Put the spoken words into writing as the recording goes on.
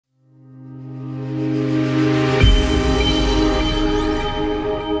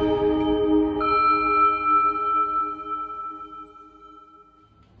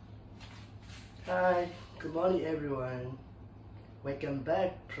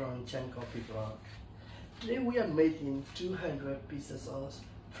from Chan Coffee Blog. Today we are making 200 pieces of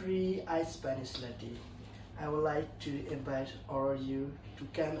free iced Spanish latte. I would like to invite all of you to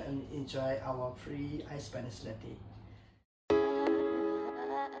come and enjoy our free iced Spanish latte.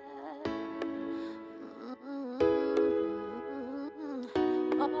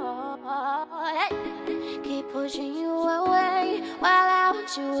 Keep pushing you away while I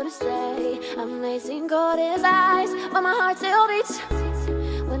want you to stay. Amazing gold is eyes, but my heart still beats.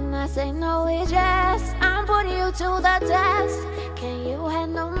 When I say no, it's yes. I'm putting you to the test. Can you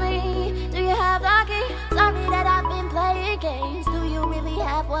handle me? Do you have the key? Sorry that I've been playing games. Do you really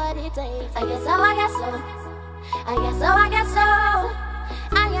have what it takes? I guess so, I guess so. I guess so, I guess so.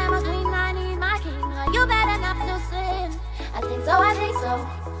 I am a queen, I need my king. Are you bad enough to sin? I think so, I think so.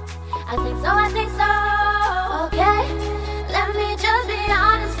 I think so, I think so. Okay, let me just be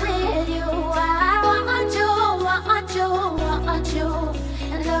honest with you. I want you, want you, want you.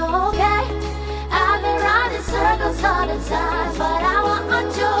 And okay, I've been running circles all the time, but I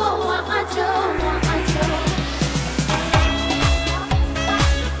want you, want you, want you.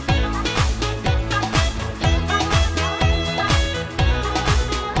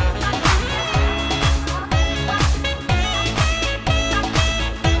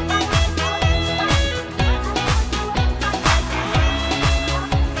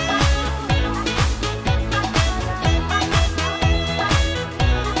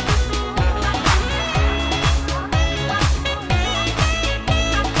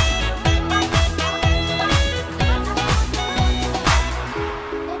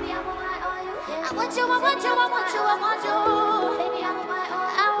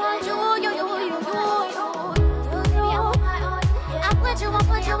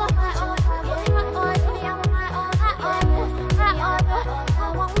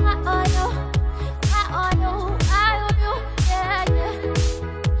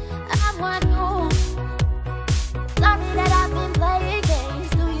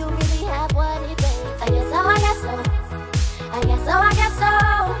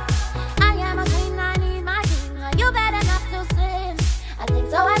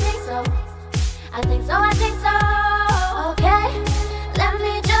 I think so, I think so. Okay, let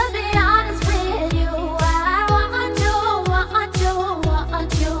me just be honest with you. I want you, want you,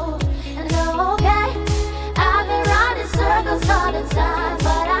 want you. And okay, I've been running circles all the time,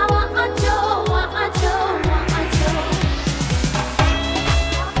 but I want you, want you, want you.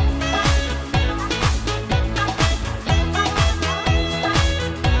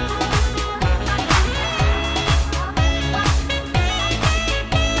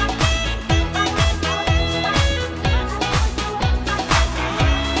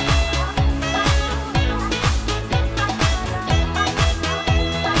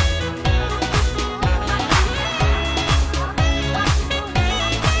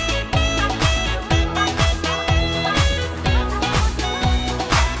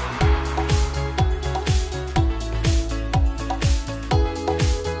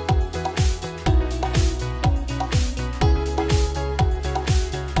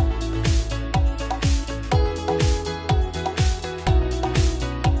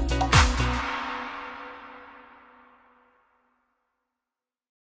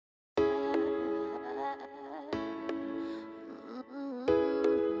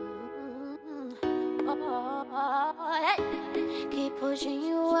 Keep pushing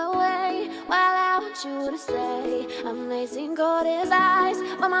you away while I want you to stay. Amazing gold is eyes,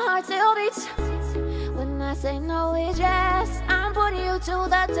 but my heart still beats. When I say no, it's yes. I'm putting you to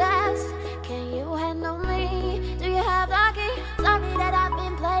the test. Can you handle me? Do you have the key? Sorry that I've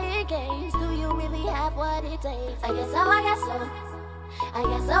been playing games. Do you really have what it takes? I guess so, I guess so. I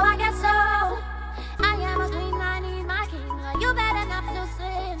guess so, I guess so. I am a queen, I need my king. Are you bad enough to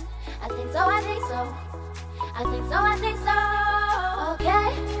sin? I think so, I think so. I think so, I think so.